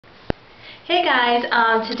Hey guys,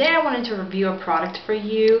 today I wanted to review a product for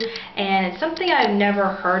you, and it's something I've never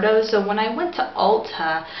heard of. So when I went to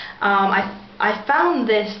Ulta, I found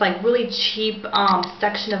this like really cheap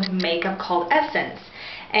section of makeup called Essence.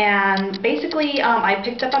 And basically I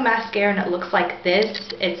picked up a mascara and it looks like this.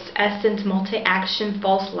 It's Essence Multi-Action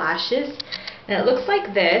False Lashes, and it looks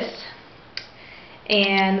like this.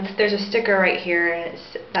 And there's a sticker right here, and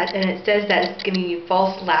it says that it's giving you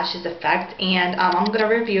false lashes effect. And I'm going to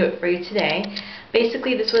review it for you today.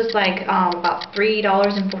 Basically, this was like about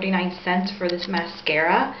 $3.49 for this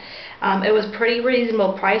mascara. It was pretty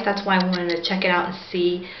reasonable price. That's why I wanted to check it out and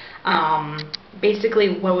see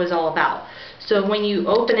basically what it was all about. So when you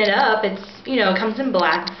open it up, it comes in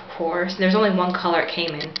black, of course. There's only one color it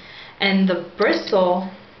came in, and the bristle.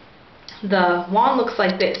 The wand looks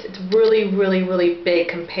like this. It's really big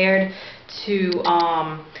compared to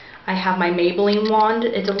I have my Maybelline wand.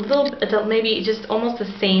 It's maybe just almost the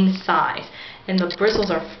same size, and the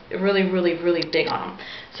bristles are really big on them.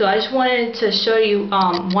 So I just wanted to show you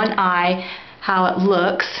one eye how it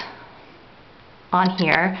looks on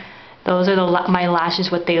here. Those are my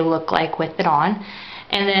lashes, what they look like with it on.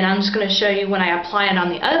 And then I'm just going to show you when I apply it on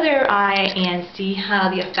the other eye and see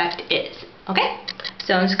how the effect is. Okay?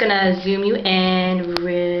 So I'm just going to zoom you in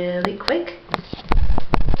really quick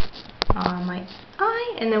on my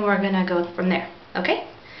eye, and then we're going to go from there. Okay?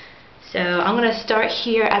 So I'm going to start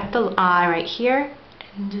here at the eye right here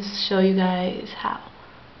and just show you guys how.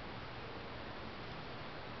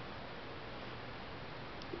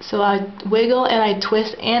 So I wiggle and I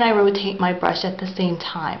twist and I rotate my brush at the same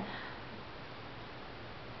time.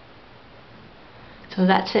 So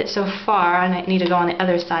that's it so far, and I need to go on the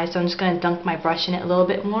other side, so I'm just going to dunk my brush in it a little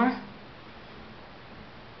bit more.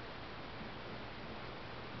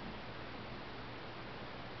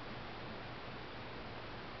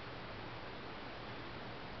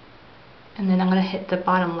 And then I'm going to hit the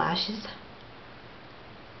bottom lashes.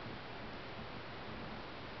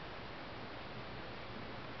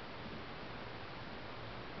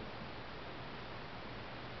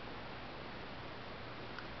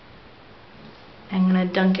 I'm going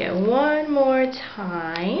to dunk it one more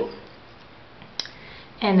time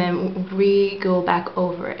and then go back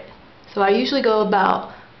over it. So I usually go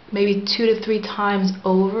about maybe 2 to 3 times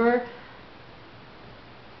over.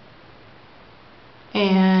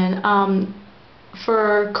 And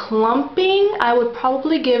for clumping, I would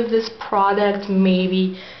probably give this product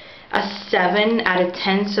maybe a 7 out of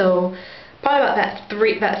 10. So probably about that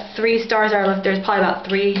 3 stars are left. There's probably about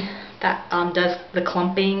 3 that does the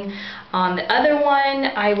clumping. The other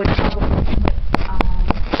one I would probably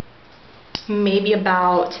maybe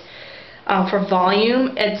about for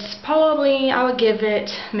volume, it's probably, I would give it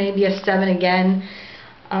maybe a 7 again.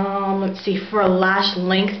 Let's see, for a lash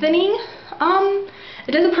lengthening,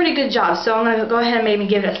 it does a pretty good job, so I'm going to go ahead and maybe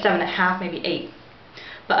give it a 7.5, maybe 8.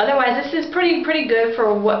 But otherwise, this is pretty good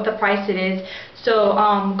for what the price it is. So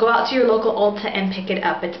go out to your local Ulta and pick it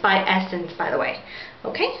up. It's by Essence, by the way.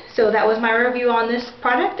 Okay, so that was my review on this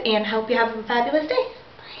product, and hope you have a fabulous day.